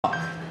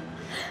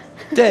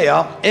Thea,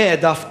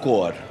 qiegħda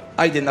f'kor.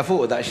 Għajdilna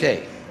fuq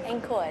daqsxejn.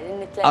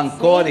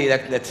 Encore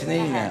ilek 3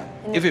 snin.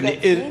 Ifimni,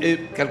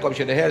 kelkom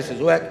xi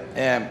rehearsals u hekk.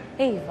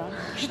 Iva.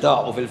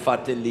 Xtaqu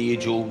fil-fatt li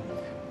jiġu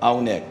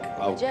hawnhekk.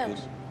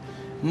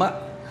 Ma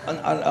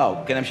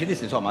kien hemm xi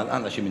nies insomma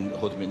għandna xi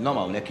ħud minnhom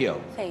hawnhekk jew.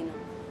 Fejna.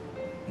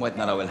 Mwed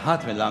naraw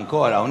il-ħadd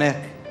mill-Encore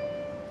hawnhekk.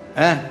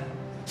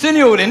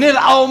 Sinjuri,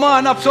 nilqgħu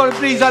magħna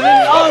b'sorpriża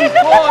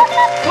lill-Encore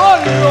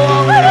kollu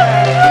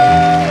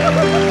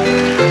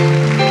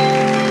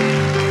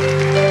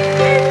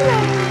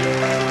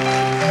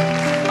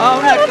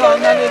hawnhekk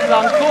għandna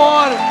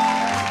lill-Encore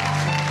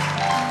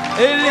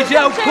illi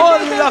ġew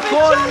kollha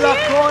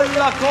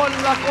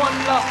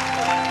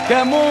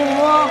kemm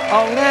huma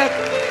hawnhekk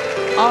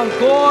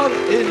Encore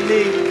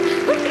illi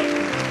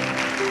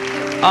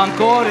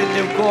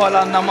wkoll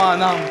għandna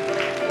magħna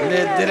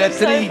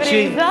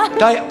l-direttriċi.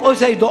 U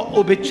se jdoqqu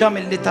biċċa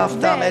mill-li taf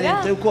tagħmel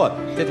inti wkoll.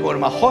 Titmur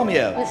magħhom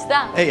jew?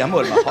 Nista'. Ejja,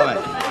 mur magħhom.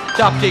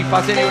 ċab tifa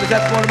sinjuri se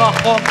tmur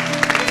magħhom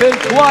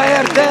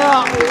fil-choir Thea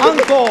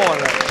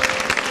Encore.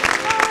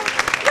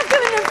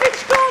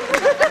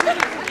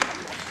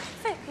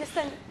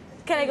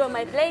 Can I go in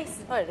my place?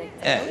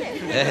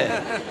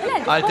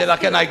 Għaltila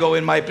can I go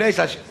in my place?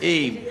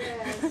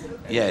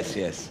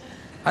 Yes.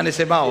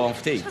 Għanisimawhom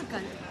ftit.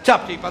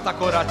 ċab tifa ta'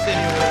 kurat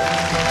sinjuri.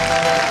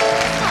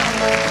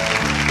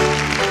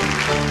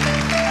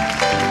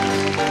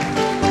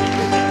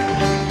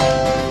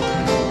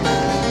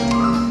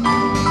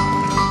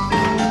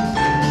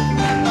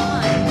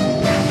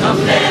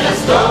 Come, let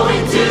us go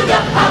into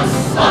the house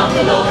of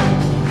the Lord.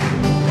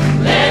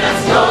 Let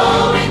us go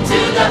into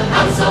the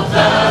house of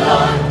the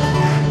Lord.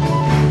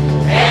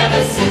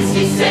 Ever since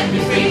He set me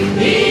free,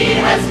 He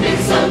has been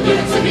so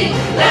good to me.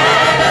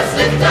 Let us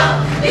lift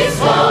up His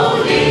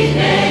holy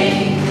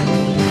name.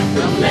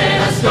 Come,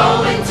 let us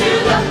go into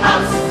the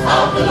house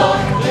of the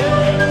Lord.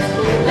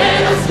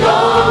 Let us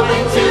go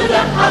into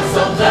the house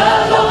of the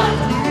Lord.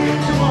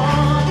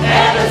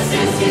 Ever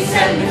since He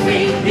set me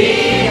free, He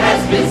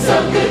has been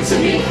so good to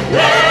me.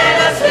 Let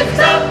us lift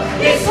up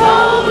His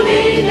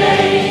holy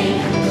name.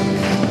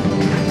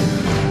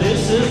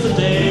 This is the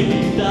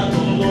day that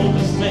the Lord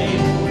has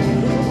made.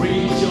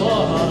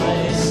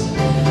 Rejoice.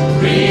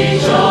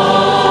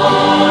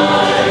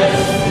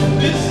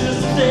 This is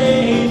the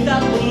day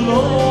that the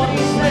Lord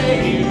has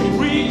made.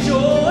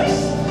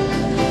 Rejoice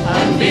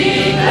and be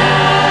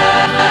glad.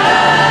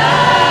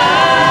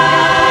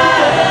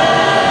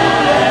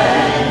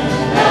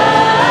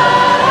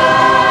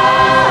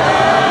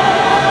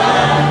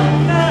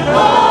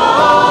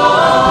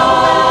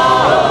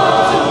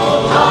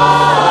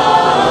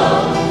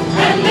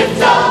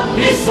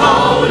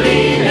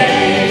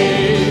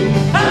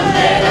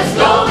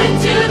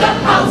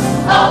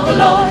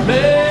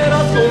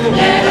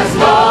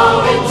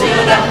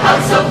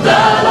 Of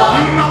the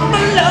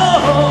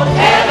Lord.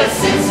 Ever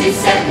since He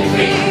set me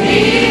free,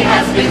 He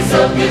has been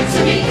so good to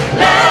me.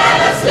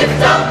 Let us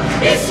lift up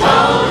His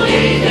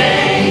holy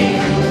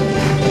name.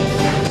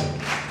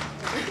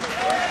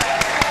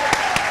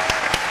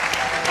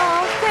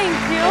 Oh, thank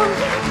you.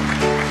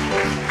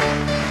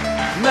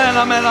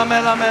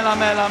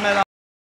 Mela.